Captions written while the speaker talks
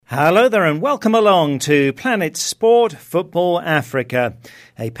Hello there and welcome along to Planet Sport Football Africa,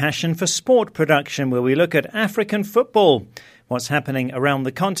 a passion for sport production where we look at African football, what's happening around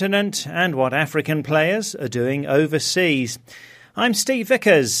the continent and what African players are doing overseas. I'm Steve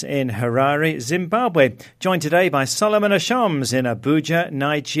Vickers in Harare, Zimbabwe, joined today by Solomon Ashoms in Abuja,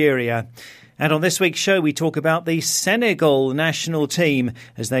 Nigeria. And on this week's show, we talk about the Senegal national team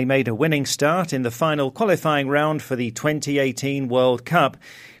as they made a winning start in the final qualifying round for the 2018 World Cup.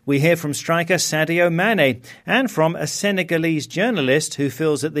 We hear from striker Sadio Mane and from a Senegalese journalist who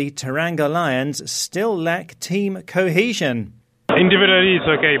feels that the Teranga Lions still lack team cohesion. Individually, it's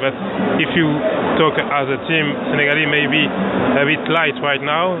okay, but if you talk as a team, Senegalese may be a bit light right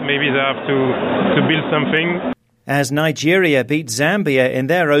now. Maybe they have to build something. As Nigeria beat Zambia in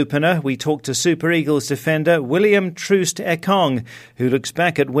their opener, we talk to Super Eagles defender William Troost-Ekong, who looks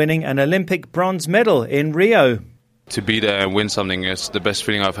back at winning an Olympic bronze medal in Rio. To be there and win something is the best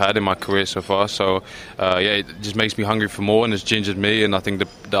feeling I've had in my career so far. So, it just makes me hungry for more and it's gingered me and I think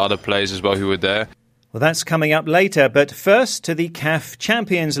the other players as well who were there. Well, that's coming up later, but first to the CAF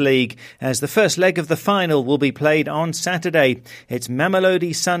Champions League, as the first leg of the final will be played on Saturday. It's Mamelodi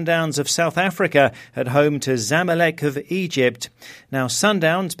Sundowns of South Africa at home to Zamalek of Egypt. Now,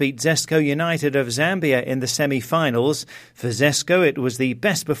 Sundowns beat Zesco United of Zambia in the semi-finals. For Zesco, it was the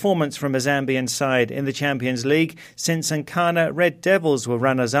best performance from a Zambian side in the Champions League since Nkana Red Devils were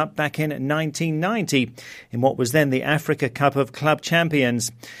runners-up back in 1990, in what was then the Africa Cup of Club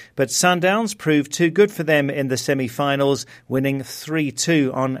Champions. But Sundowns proved too good for them in the semi-finals, winning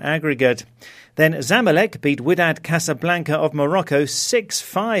 3-2 on aggregate. Then Zamalek beat Wydad Casablanca of Morocco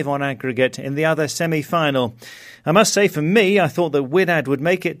 6-5 on aggregate in the other semi-final. I must say, for me, I thought that Wydad would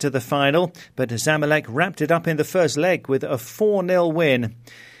make it to the final, but Zamalek wrapped it up in the first leg with a 4-0 win.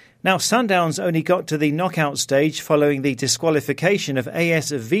 Now, Sundowns only got to the knockout stage following the disqualification of AS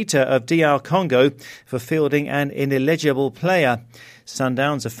Vita of DR Congo for fielding an ineligible player.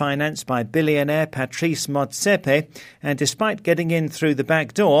 Sundowns are financed by billionaire Patrice Motsepe, and despite getting in through the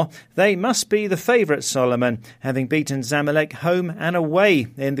back door, they must be the favourites, Solomon, having beaten Zamalek home and away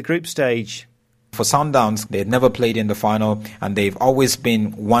in the group stage. For Sundowns, they've never played in the final and they've always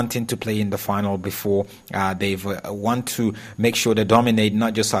been wanting to play in the final before. They've want to make sure they dominate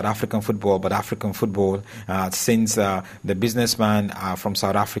not just South African football, but African football. Since the businessman from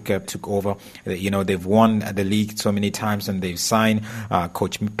South Africa took over, they've won the league so many times and they've signed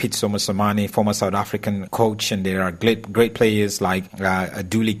Coach Pete Somosamane, former South African coach, and there are great players like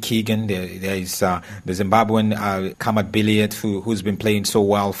Dooley Keegan. There is the Zimbabwean Kamat Billiard who's been playing so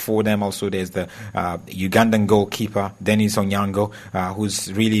well for them. Also, there's the Ugandan goalkeeper Dennis Onyango,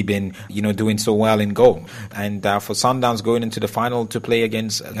 who's really been doing so well in goal. And for Sundowns going into the final to play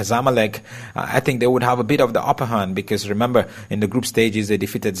against Zamalek, I think they would have a bit of the upper hand because remember in the group stages they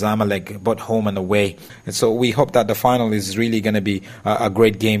defeated Zamalek both home and away. And so we hope that the final is really going to be a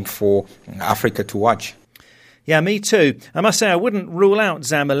great game for Africa to watch. Yeah, me too. I must say I wouldn't rule out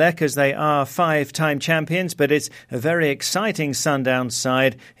Zamalek as they are 5-time champions, but it's a very exciting Sundowns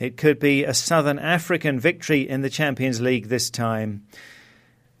side. It could be a Southern African victory in the Champions League this time.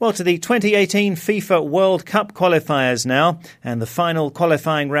 Well, to the 2018 FIFA World Cup qualifiers now, and the final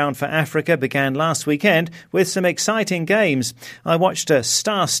qualifying round for Africa began last weekend with some exciting games. I watched a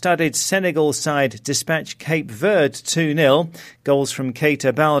star-studded Senegal side dispatch Cape Verde 2-0, goals from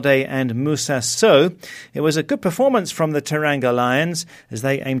Keita Balde and Moussa Sow. It was a good performance from the Teranga Lions as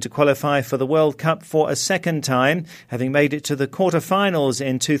they aim to qualify for the World Cup for a second time, having made it to the quarter-finals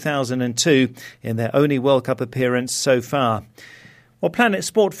in 2002 in their only World Cup appearance so far. Well, Planet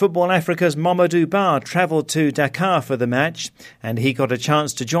Sport Football Africa's Mamadou Ba travelled to Dakar for the match, and he got a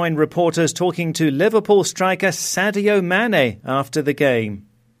chance to join reporters talking to Liverpool striker Sadio Mane after the game.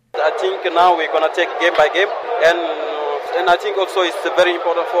 I think now we're going to take game by game, and I think also it's very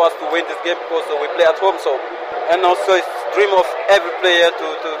important for us to win this game because we play at home. And also it's the dream of every player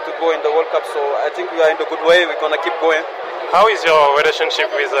to go in the World Cup. So I think we are in a good way. We're going to keep going. How is your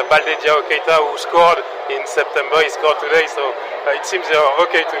relationship with Balde Diao Keita, who scored in September? He scored today, so it seems you're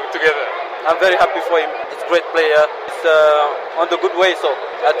okay together. I'm very happy for him. He's a great player. He's on the good way, so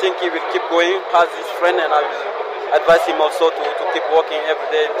I think he will keep going as his friend, and I will advise him also to keep working every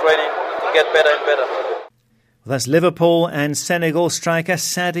day in training to get better and better. Well, that's Liverpool and Senegal striker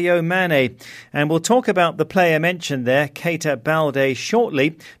Sadio Mane. And we'll talk about the player mentioned there, Keita Balde,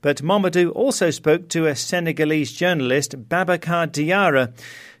 shortly. But Mamadou also spoke to a Senegalese journalist, Babacar Diarra,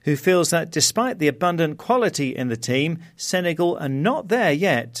 who feels that despite the abundant quality in the team, Senegal are not there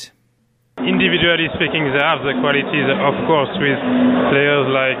yet. Individually speaking, they have the qualities, of course, with players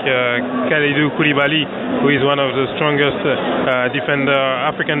like Kalidou Koulibaly, who is one of the strongest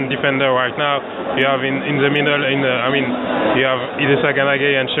African defender right now. You have in the middle, you have Idrissa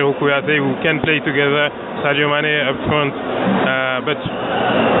Ganagay and Cheikhou Kouyaté, who can play together. Sadio Mane up front, but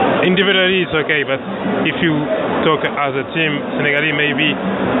individually it's okay. But if you talk as a team, Senegalese may be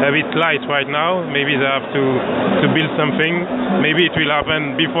a bit light right now. Maybe they have to build something. Maybe it will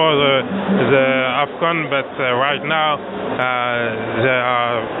happen before the AFCON, but right now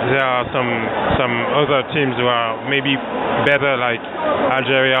there are some other teams who are maybe better, like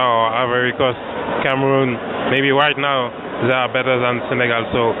Algeria or Ivory Coast, Cameroon. Maybe right now they are better than Senegal.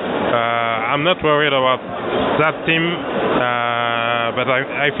 So I'm not worried about that team, but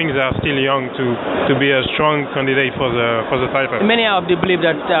I think they are still young to be a strong candidate for the title. Many of the believe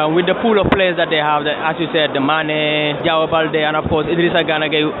that with the pool of players that they have, as you said, the Mane, Diao Baldé, and of course Idrissa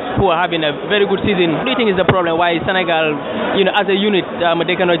Ganagay, who are having a very good season. What do you think is the problem? Why Senegal, as a unit,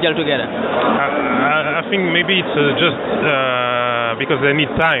 they cannot gel together? I think maybe it's just because they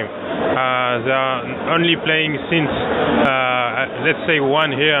need time. They are only playing since, let's say,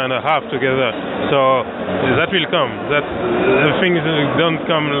 1 year and a half together. So that will come. Things don't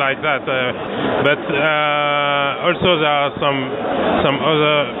come like that. But also there are some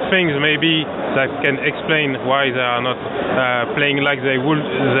other things maybe that can explain why they are not playing like they want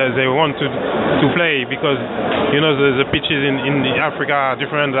to play, because the pitches in Africa are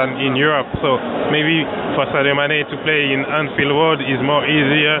different than in Europe. So maybe for Sadio Mane to play in Anfield Road is more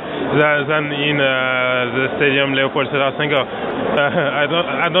easier than in the stadium Leopold Sédar Senghor.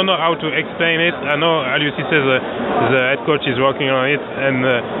 I don't know how to explain it. I know Aliou Cissé, the head coach, is working on it, and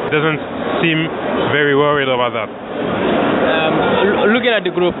doesn't seem very worried about that. Looking at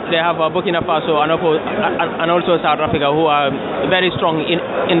the group, they have Burkina Faso and also South Africa, who are very strong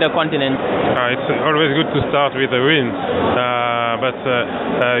in the continent. It's always good to start with a win, but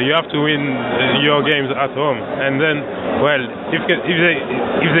you have to win your games at home, and then, well, if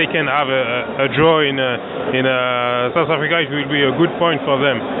they can have a draw in South Africa, it will be a good point for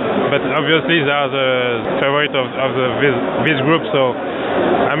them. But obviously, they are the favorite of this group, so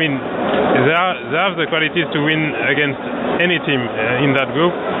they have the qualities to win against any team in that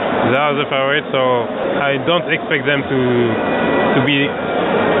group. They are the favorite, so I don't expect them to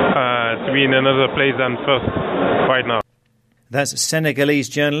be in another place than first right now. That's Senegalese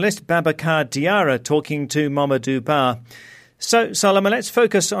journalist Babacar Diarra talking to Mamadou Ba. So, Solomon, let's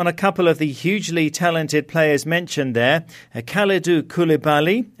focus on a couple of the hugely talented players mentioned there, Kalidou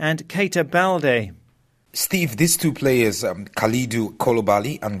Koulibaly and Keita Baldé. Steve, these two players, Kalidou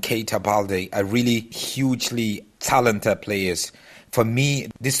Koulibaly and Keita Baldé, are really hugely talented players. For me,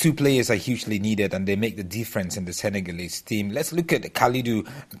 these two players are hugely needed, and they make the difference in the Senegalese team. Let's look at Kalidou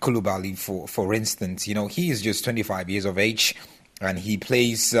Koulibaly, for instance. He is just 25 years of age, and he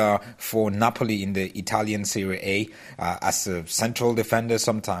plays for Napoli in the Italian Serie A as a central defender,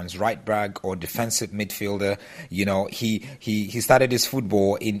 sometimes right back or defensive midfielder. He started his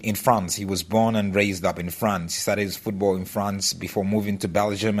football in France. He was born and raised up in France. He started his football in France before moving to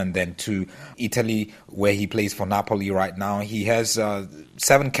Belgium and then to Italy, where he plays for Napoli right now. He has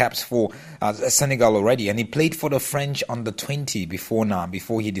 7 caps for Senegal already, and he played for the French under-20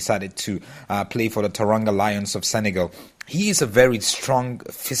 before he decided to play for the Teranga Lions of Senegal. He is a very strong,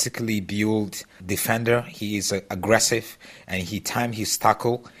 physically built defender. He is aggressive, and he times his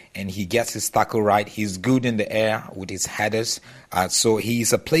tackle, and he gets his tackle right. He's good in the air with his headers. So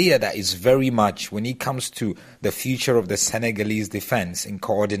he's a player that is very much, when it comes to the future of the Senegalese defense, in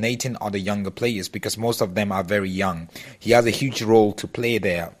coordinating other younger players, because most of them are very young. He has a huge role to play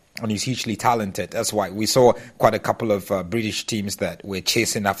there. And he's hugely talented. That's why we saw quite a couple of British teams that were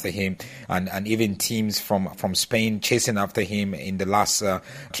chasing after him, and even teams from Spain chasing after him in the last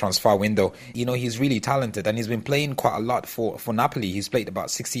transfer window. He's really talented, and he's been playing quite a lot for Napoli. He's played about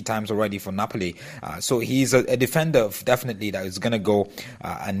 60 times already for Napoli. So he's a defender definitely that is going to go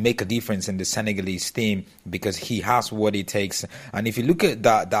and make a difference in the Senegalese team, because he has what it takes. And if you look at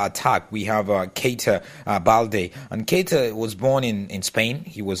the attack, we have Keita Baldé. And Keita was born in Spain.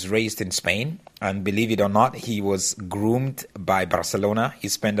 He was raised in Spain, and believe it or not, he was groomed by Barcelona. He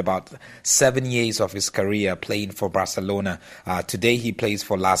spent about 7 years of his career playing for Barcelona. Today he plays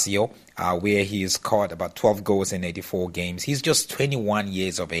for Lazio, where he has scored about 12 goals in 84 games. He's just 21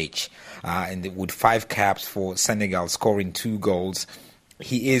 years of age, and with 5 caps for Senegal, scoring 2 goals.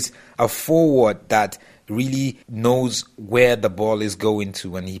 He is a forward that really knows where the ball is going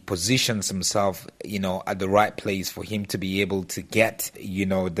to, and he positions himself, at the right place for him to be able to get,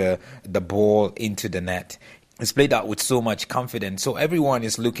 the ball into the net. He's played out with so much confidence. So everyone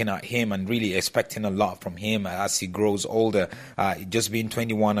is looking at him and really expecting a lot from him as he grows older. Just being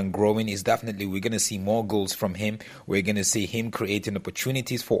 21 and growing is definitely, we're going to see more goals from him. We're going to see him creating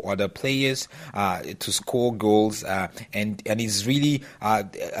opportunities for other players to score goals. And it's really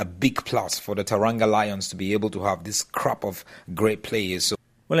a big plus for the Teranga Lions to be able to have this crop of great players. So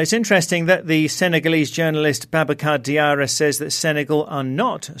well, it's interesting that the Senegalese journalist Babacar Diarra says that Senegal are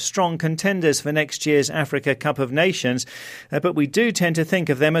not strong contenders for next year's Africa Cup of Nations, but we do tend to think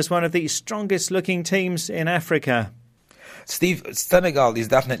of them as one of the strongest looking teams in Africa. Steve, Senegal is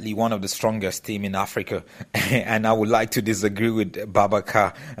definitely one of the strongest teams in Africa, and I would like to disagree with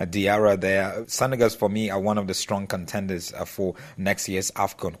Babacar Diarra there. Senegal, for me, are one of the strong contenders for next year's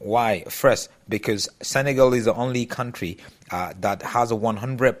AFCON. Why? First, because Senegal is the only country that has a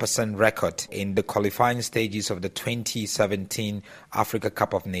 100% record in the qualifying stages of the 2017 Africa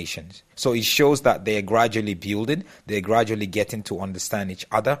Cup of Nations. So it shows that they're gradually building, they're gradually getting to understand each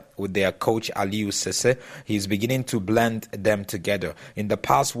other with their coach Aliou Cissé. He's beginning to blend them together. In the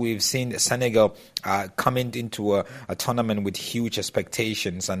past, we've seen Senegal coming into a tournament with huge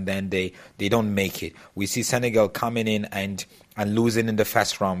expectations, and then they don't make it. We see Senegal coming in and losing in the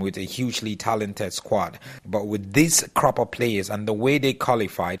first round with a hugely talented squad. But with this crop of players and the way they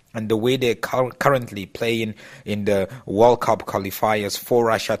qualified and the way they're currently playing in the World Cup qualifiers for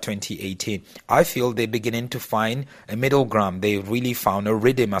Russia 2018, I feel they're beginning to find a middle ground. They really found a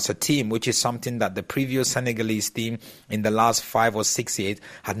rhythm as a team, which is something that the previous Senegalese team in the last 5 or 6 years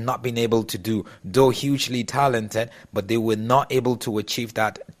had not been able to do. Though hugely talented, but they were not able to achieve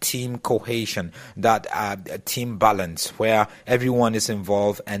that team cohesion, that team balance where everyone is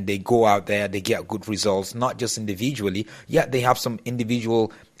involved and they go out there, they get good results, not just individually, yet they have some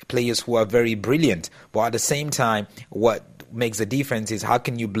individual players who are very brilliant. But at the same time, what makes a difference is how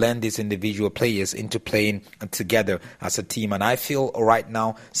can you blend these individual players into playing together as a team. And I feel right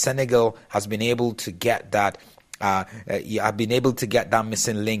now Senegal has been able to get that I've been able to get that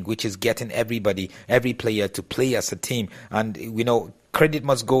missing link, which is getting every player to play as a team. And, credit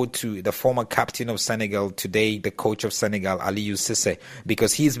must go to the former captain of Senegal, today the coach of Senegal, Aliou Cissé,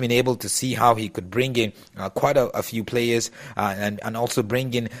 because he's been able to see how he could bring in quite a few players and also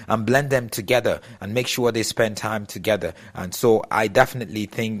bring in and blend them together and make sure they spend time together. And so I definitely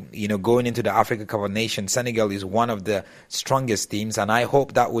think, going into the Africa Cup of Nations, Senegal is one of the strongest teams, and I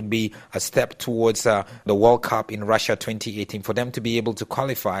hope that would be a step towards the World Cup in Russia 2018 for them to be able to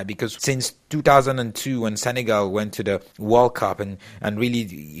qualify, because since 2002 when Senegal went to the World Cup and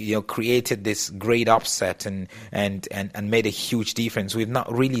really created this great upset and made a huge difference, we've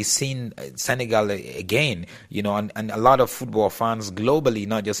not really seen Senegal again, and a lot of football fans globally,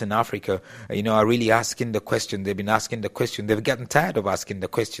 not just in Africa, are really asking the question. They've been asking the question. They've gotten tired of asking the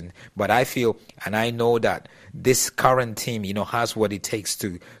question. But I feel and I know that this current team, has what it takes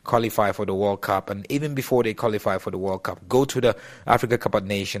to qualify for the World Cup, and even before they qualify for the World Cup, go to the Africa Cup of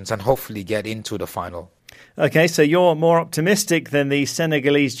Nations and hopefully get into the final. Okay, so you're more optimistic than the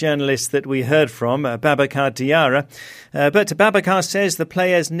Senegalese journalist that we heard from, Babacar Diarra. But Babacar says the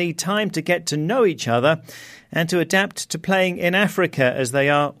players need time to get to know each other and to adapt to playing in Africa as they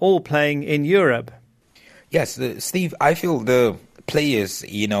are all playing in Europe. Yes, Steve, I feel the players,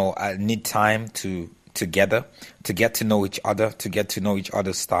 need time together to get to know each other, to get to know each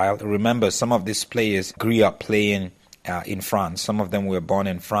other's style. Remember, some of these players grew up playing in France. Some of them were born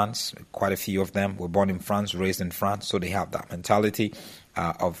in France. Quite a few of them were born in France, raised in France, so they have that mentality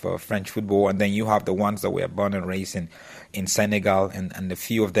of French football. And then you have the ones that were born and raised in Senegal, and a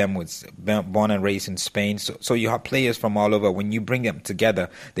few of them was born and raised in Spain. So you have players from all over. When you bring them together,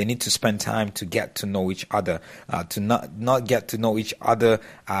 they need to spend time to get to know each other, to not get to know each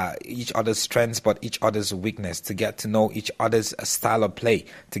other's strengths, but each other's weakness, to get to know each other's style of play,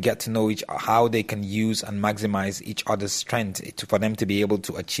 to get to know how they can use and maximize each other's strength for them to be able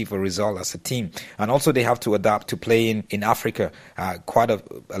to achieve a result as a team. And also they have to adapt to playing in Africa. Quite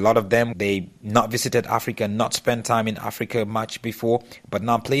a lot of them, they not visited Africa, not spent time in Africa much before, but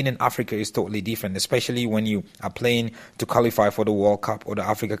now playing in Africa is totally different, especially when you are playing to qualify for the World Cup or the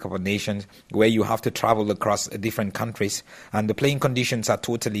Africa Cup of Nations, where you have to travel across different countries, and the playing conditions are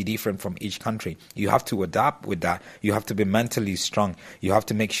totally different from each country. You have to adapt with that. You have to be mentally strong. You have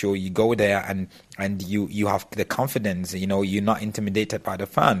to make sure you go there and and you have the confidence. You're not intimidated by the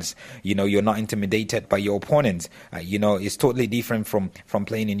fans. You're not intimidated by your opponents. It's totally different from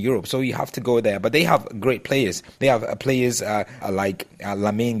playing in Europe. So you have to go there. But they have great players. They have players like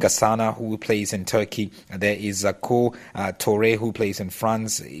Lamine Gassana, who plays in Turkey. There is Ko Touré, who plays in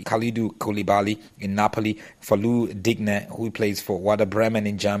France. Kalidou Koulibaly in Napoli. Falou Digne, who plays for Werder Bremen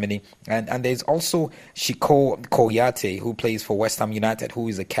in Germany. And there's also Shiko Koyate, who plays for West Ham United, who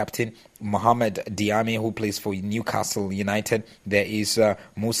is a captain. Mohamed Diame, who plays for Newcastle United. There is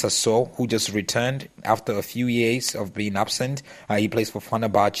Moussa Sow, who just returned after a few years of being absent. He plays for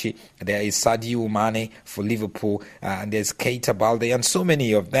Fenerbahce. There is Sadio Mane for Liverpool. And there's Keita Balde, and so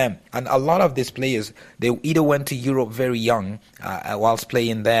many of them. And a lot of these players, they either went to Europe very young. Whilst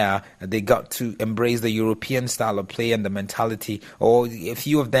playing there, they got to embrace the European style of play and the mentality. Or a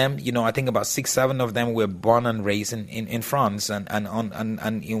few of them, I think about 6-7 of them were born and raised in France and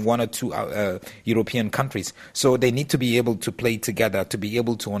in one or two European countries. So they need to be able to play together, to be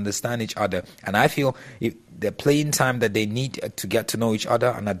able to understand each other. And I feel if the playing time that they need to get to know each other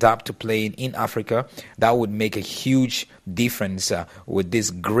and adapt to playing in Africa, that would make a huge difference with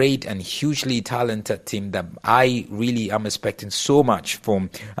this great and hugely talented team that I really am expecting so much from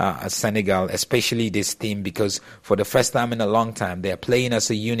Senegal, especially this team, because for the first time in a long time, they are playing as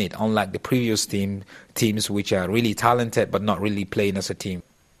a unit, unlike the previous teams which are really talented but not really playing as a team.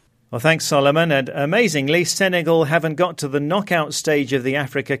 Well, thanks, Solomon. And amazingly, Senegal haven't got to the knockout stage of the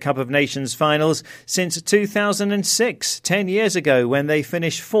Africa Cup of Nations finals since 2006, 10 years ago, when they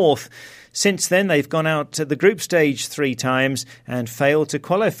finished fourth. Since then, they've gone out to the group stage 3 times and failed to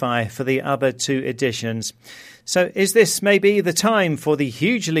qualify for the other 2 editions. So is this maybe the time for the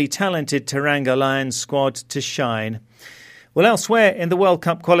hugely talented Teranga Lions squad to shine? Well, elsewhere in the World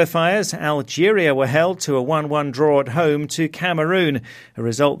Cup qualifiers, Algeria were held to a 1-1 draw at home to Cameroon, a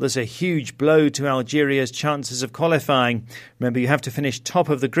result that's a huge blow to Algeria's chances of qualifying. Remember, you have to finish top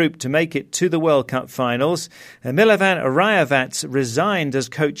of the group to make it to the World Cup finals. Milovan Rayevat resigned as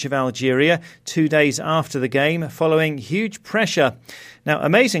coach of Algeria 2 days after the game, following huge pressure. Now,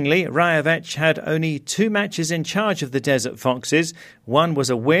 amazingly, Rayevat had only 2 matches in charge of the Desert Foxes. One was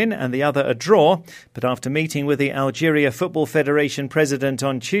a win and the other a draw. But after meeting with the Algeria Football Federation president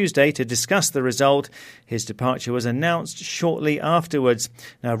on Tuesday to discuss the result, his departure was announced shortly afterwards.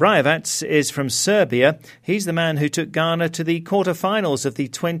 Now, Rayevat is from Serbia. He's the man who took Ghana to the quarter-finals of the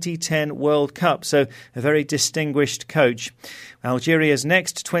 2010 World Cup, so a very distinguished coach. Algeria's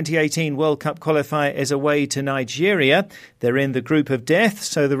next 2018 World Cup qualifier is away to Nigeria. They're in the group of death,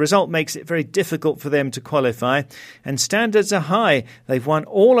 so the result makes it very difficult for them to qualify. And standards are high. They've won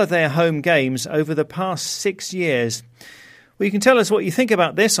all of their home games over the past 6 years. Well, you can tell us what you think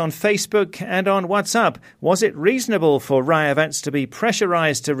about this on Facebook and on WhatsApp. Was it reasonable for Rayevat to be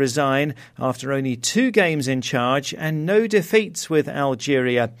pressurised to resign after only 2 games in charge and no defeats with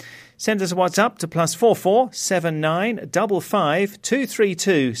Algeria? Send us a WhatsApp to +44 79 55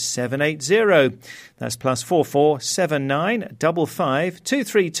 232 780. That's +44 79 55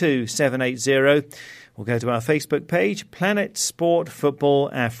 232 780. We'll go to our Facebook page, Planet Sport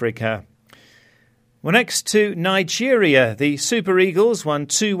Football Africa. Well, next to Nigeria, the Super Eagles won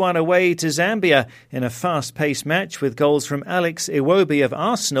 2-1 away to Zambia in a fast-paced match with goals from Alex Iwobi of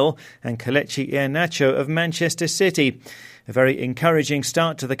Arsenal and Kelechi Iheanacho of Manchester City. A very encouraging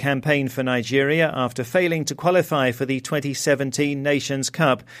start to the campaign for Nigeria after failing to qualify for the 2017 Nations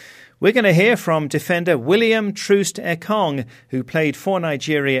Cup. We're going to hear from defender William Troost-Ekong, who played for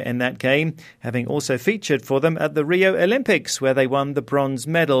Nigeria in that game, having also featured for them at the Rio Olympics, where they won the bronze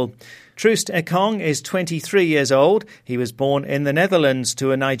medal. Troost-Ekong is 23 years old. He was born in the Netherlands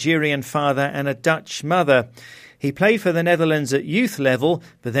to a Nigerian father and a Dutch mother. He played for the Netherlands at youth level,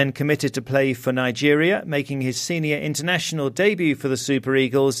 but then committed to play for Nigeria, making his senior international debut for the Super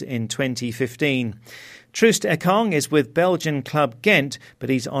Eagles in 2015. Troost-Ekong is with Belgian club Ghent, but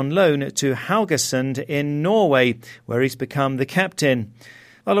he's on loan to Haugesund in Norway, where he's become the captain.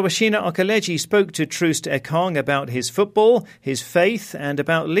 Oluwashina Okeleji spoke to Troost-Ekong about his football, his faith and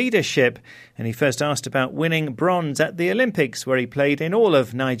about leadership. And he first asked about winning bronze at the Olympics, where he played in all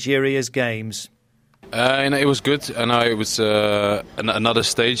of Nigeria's games. It was good, and it was another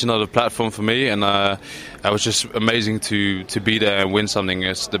stage, another platform for me, and it was just amazing to be there and win something.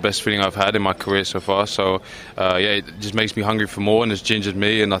 It's the best feeling I've had in my career so far. So it just makes me hungry for more, and it's gingered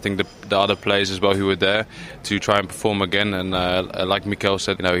me, and I think the other players as well who were there to try and perform again. And like Mikel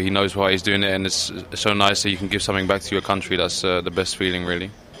said, he knows why he's doing it, and it's so nice that you can give something back to your country. That's the best feeling,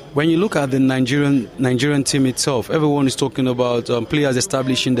 really. When you look at the Nigerian team itself, everyone is talking about players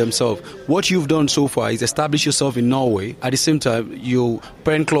establishing themselves. What you've done so far is establish yourself in Norway. At the same time, your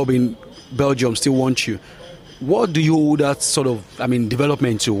parent club in Belgium still want you. What do you owe that sort of,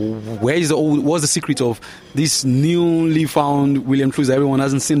 development to? What's the secret of this newly found William Troost that everyone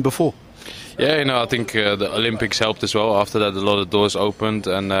hasn't seen before? Yeah, I think the Olympics helped as well. After that, a lot of doors opened,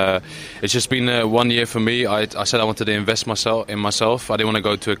 and it's just been 1 year for me. I said I wanted to invest in myself. I didn't want to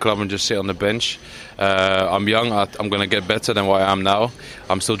go to a club and just sit on the bench. I'm young. I'm going to get better than what I am now.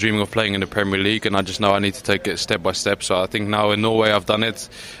 I'm still dreaming of playing in the Premier League, and I just know I need to take it step by step. So I think now in Norway I've done it.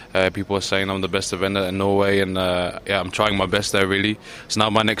 People are saying I'm the best defender in Norway, and I'm trying my best there really. So now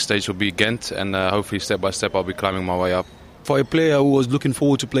my next stage will be Ghent, and hopefully step by step I'll be climbing my way up. For a player who was looking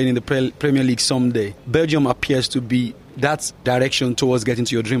forward to playing in the Premier League someday, Belgium appears to be that direction towards getting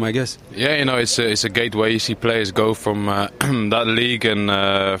to your dream, I guess. Yeah, it's a gateway. You see players go from that league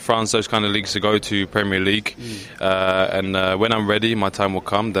and France, those kind of leagues, to go to Premier League. And when I'm ready, my time will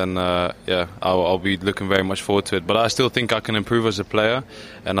come. Then I'll be looking very much forward to it. But I still think I can improve as a player,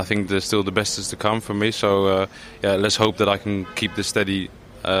 and I think there's still the best is to come from me. So let's hope that I can keep this steady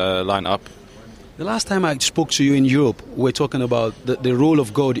line up. The last time I spoke to you in Europe, we were talking about the role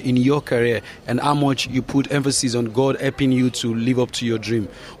of God in your career and how much you put emphasis on God helping you to live up to your dream.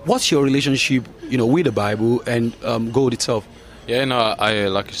 What's your relationship, with the Bible and God itself? Yeah, I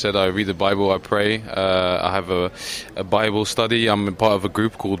like you said, I read the Bible, I pray. I have a Bible study. I'm a part of a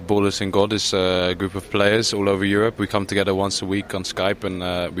group called Ballers in God. It's a group of players all over Europe. We come together once a week on Skype, and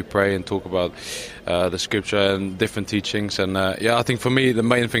we pray and talk about the scripture and different teachings. And I think for me, the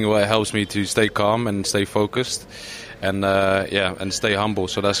main thing where it helps me to stay calm and stay focused, and and stay humble.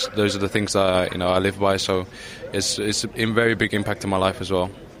 So those are the things that I live by. So it's a very big impact in my life as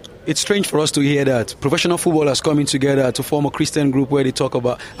well. It's strange for us to hear that professional footballers coming together to form a Christian group where they talk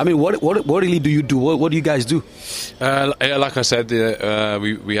about. What really do you do? What do you guys do? Like I said,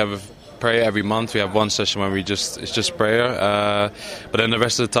 we have a prayer every month. We have one session where it's just prayer. But then the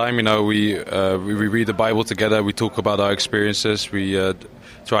rest of the time, we read the Bible together. We talk about our experiences. We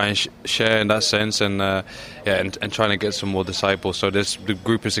try and share in that sense, and trying to get some more disciples. So the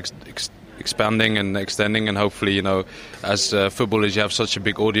group is expanding and extending, and hopefully, as footballers, you have such a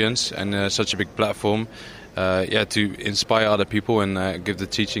big audience and such a big platform, to inspire other people and give the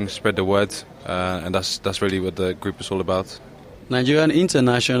teaching, spread the word, and that's really what the group is all about. Nigerian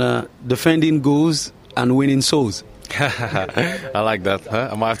international, defending goals and winning souls. I like that.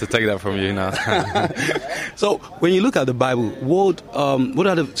 I might have to take that from you now. So, when you look at the Bible, what are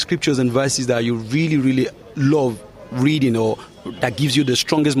the scriptures and verses that you really, really love reading, or that gives you the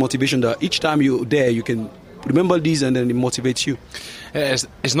strongest motivation that each time you're there you can remember these and then it motivates you? Yeah,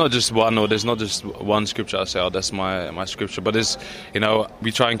 it's not just one, or there's not just one scripture I say, oh, that's my scripture, but it's,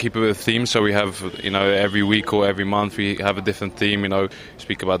 we try and keep it with a theme. So we have, every week or every month we have a different theme.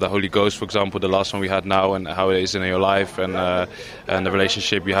 Speak about the Holy Ghost, for example, the last one we had now, and how it is in your life, and the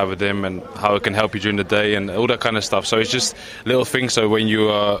relationship you have with Him, and how it can help you during the day, and all that kind of stuff. So it's just little things. So when you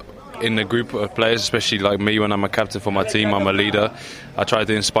are in a group of players, especially like me, when I'm a captain for my team, I'm a leader, I try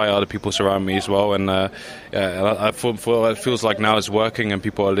to inspire other people around me as well. And I feel it feels like now it's working, and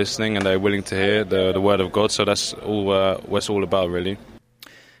people are listening and they're willing to hear the word of God. So that's all what it's all about, really.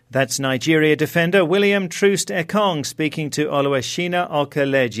 That's Nigeria defender William Troost-Ekong speaking to Oluwashina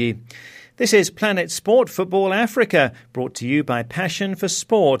Okeleji. This is Planet Sport Football Africa, brought to you by Passion for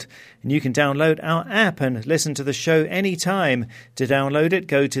Sport. And you can download our app and listen to the show anytime. To download it,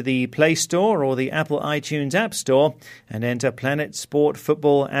 go to the Play Store or the Apple iTunes App Store and enter Planet Sport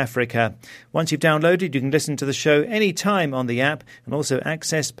Football Africa. Once you've downloaded, you can listen to the show anytime on the app and also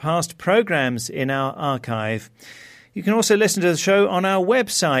access past programs in our archive. You can also listen to the show on our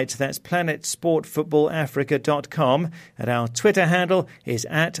website, that's planetsportfootballafrica.com, and our Twitter handle is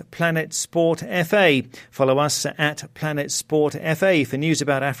 @PlanetSportFA. Follow us at PlanetSportFA for news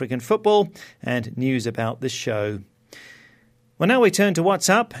about African football and news about the show. Well, now we turn to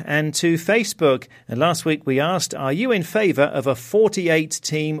WhatsApp and to Facebook. And last week we asked, are you in favour of a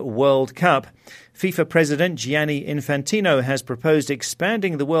 48-team World Cup? FIFA President Gianni Infantino has proposed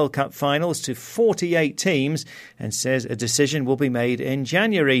expanding the World Cup finals to 48 teams and says a decision will be made in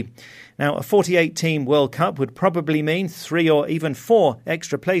January. Now, a 48-team World Cup would probably mean 3 or even 4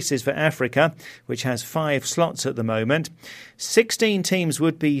 extra places for Africa, which has 5 slots at the moment. 16 teams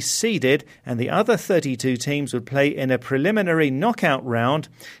would be seeded, and the other 32 teams would play in a preliminary knockout round,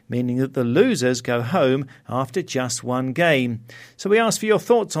 meaning that the losers go home after just one game. So we asked for your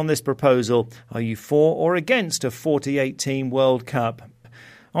thoughts on this proposal. Are you for or against a 48-team World Cup?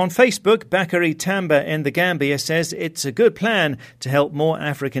 On Facebook, Bakary Tamba in the Gambia says it's a good plan to help more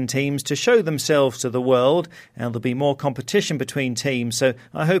African teams to show themselves to the world, and there'll be more competition between teams, so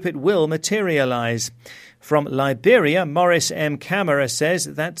I hope it will materialise. From Liberia, Morris M. Camara says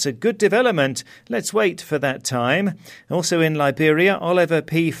that's a good development. Let's wait for that time. Also in Liberia, Oliver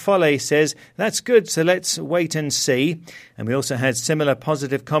P. Foley says that's good, so let's wait and see. And we also had similar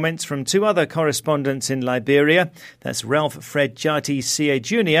positive comments from two other correspondents in Liberia. That's Ralph Fred Jati Sie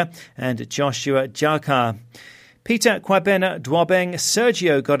Jr. and Joshua Jaka. Peter Kwabena Dwabeng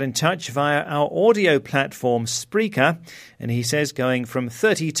Sergio got in touch via our audio platform Spreaker, and he says going from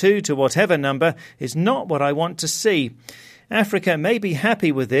 32 to whatever number is not what I want to see. Africa may be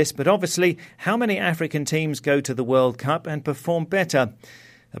happy with this, but obviously how many African teams go to the World Cup and perform better?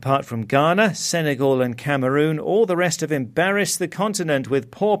 Apart from Ghana, Senegal and Cameroon, all the rest have embarrassed the continent with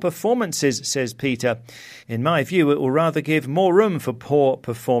poor performances, says Peter. In my view, it will rather give more room for poor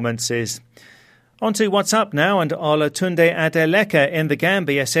performances. On to What's Up now, and Olatunde Adeleka in the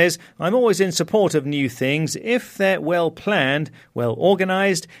Gambia says, I'm always in support of new things if they're well planned, well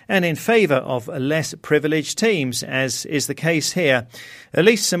organised and in favour of less privileged teams, as is the case here. At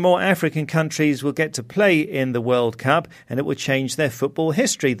least some more African countries will get to play in the World Cup, and it will change their football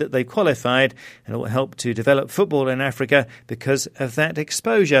history that they qualified, and it will help to develop football in Africa because of that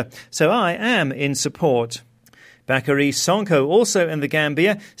exposure. So I am in support. Bakary Sonko, also in the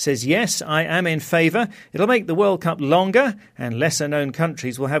Gambia, says, yes, I am in favour. It'll make the World Cup longer and lesser-known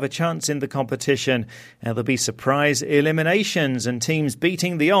countries will have a chance in the competition. And there'll be surprise eliminations and teams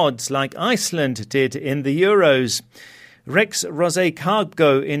beating the odds like Iceland did in the Euros. Rex Rosé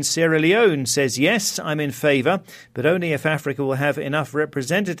Cargo in Sierra Leone says, yes, I'm in favour, but only if Africa will have enough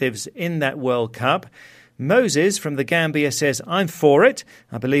representatives in that World Cup. Moses from the Gambia says, I'm for it.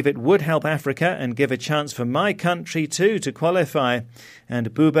 I believe it would help Africa and give a chance for my country too to qualify.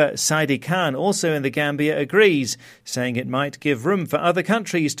 And Buba Saidi Khan, also in the Gambia, agrees, saying it might give room for other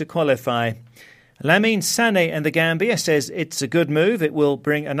countries to qualify. Lamine Sane in the Gambia says it's a good move. It will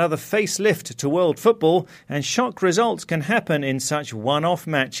bring another facelift to world football, and shock results can happen in such one-off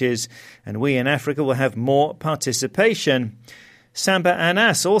matches. And we in Africa will have more participation. Samba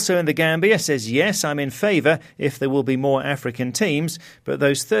Anas, also in the Gambia, says, yes, I'm in favour if there will be more African teams, but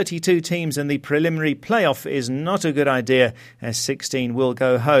those 32 teams in the preliminary playoff is not a good idea, as 16 will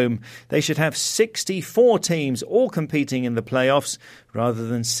go home. They should have 64 teams all competing in the playoffs, rather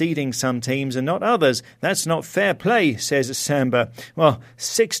than seeding some teams and not others. That's not fair play, says Samba. Well,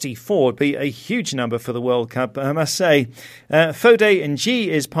 64 would be a huge number for the World Cup, I must say. Fode Ng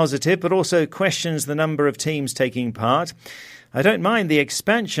is positive, but also questions the number of teams taking part. I don't mind the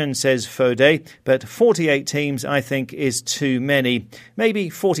expansion, says Fode, but 48 teams I think is too many. Maybe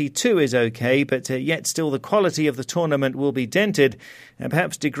 42 is okay, but yet still the quality of the tournament will be dented and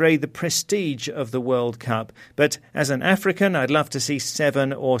perhaps degrade the prestige of the World Cup. But as an African, I'd love to see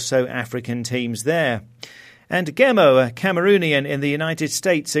 7 or so African teams there. And Gemo, a Cameroonian in the United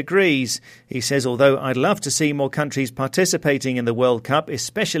States, agrees. He says, although I'd love to see more countries participating in the World Cup,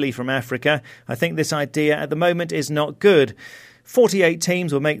 especially from Africa, I think this idea at the moment is not good. 48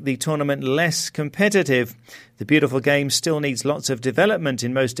 teams will make the tournament less competitive. The beautiful game still needs lots of development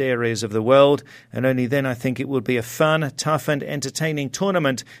in most areas of the world, and only then I think it will be a fun, tough and entertaining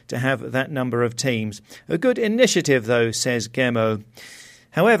tournament to have that number of teams. A good initiative, though, says Gemo.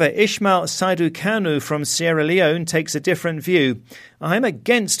 However, Ismail Saidu Kanu from Sierra Leone takes a different view. I'm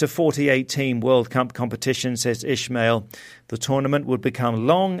against a 48-team World Cup competition, says Ismail. The tournament would become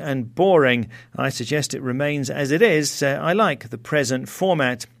long and boring. I suggest it remains as it is. I like the present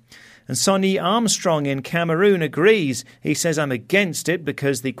format. And Sonny Armstrong in Cameroon agrees. He says, I'm against it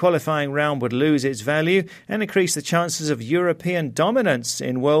because the qualifying round would lose its value and increase the chances of European dominance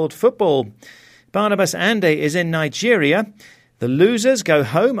in world football. Barnabas Ande is in Nigeria. The losers go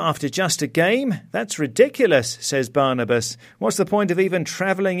home after just a game? That's ridiculous, says Barnabas. What's the point of even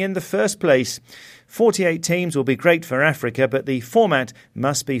travelling in the first place? 48 teams will be great for Africa, but the format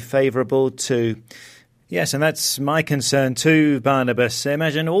must be favourable too. Yes, and that's my concern too, Barnabas.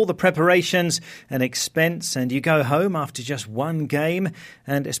 Imagine all the preparations and expense, and you go home after just one game,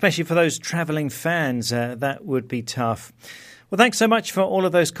 and especially for those travelling fans, that would be tough. Well, thanks so much for all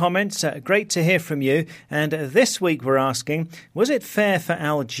of those comments. Great to hear from you. And this week we're asking, was it fair for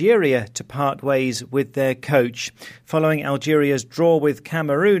Algeria to part ways with their coach? Following Algeria's draw with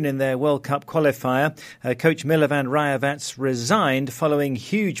Cameroon in their World Cup qualifier, coach Milovan Rayevats resigned following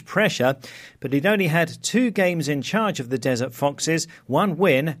huge pressure, but he'd only had 2 games in charge of the Desert Foxes, 1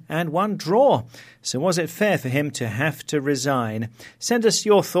 win and 1 draw. So was it fair for him to have to resign? Send us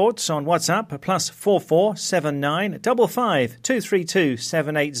your thoughts on WhatsApp, +44 79 55 232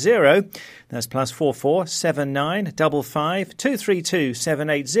 780. That's +44 7955 232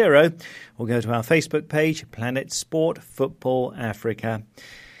 780. Or go to our Facebook page, Planet Sport Football Africa.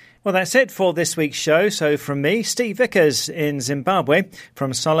 Well, that's it for this week's show. So from me, Steve Vickers in Zimbabwe,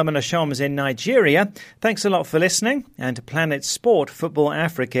 from Solomon Ashoms in Nigeria, thanks a lot for listening. And Planet Sport Football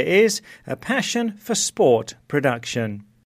Africa is a passion for sport production.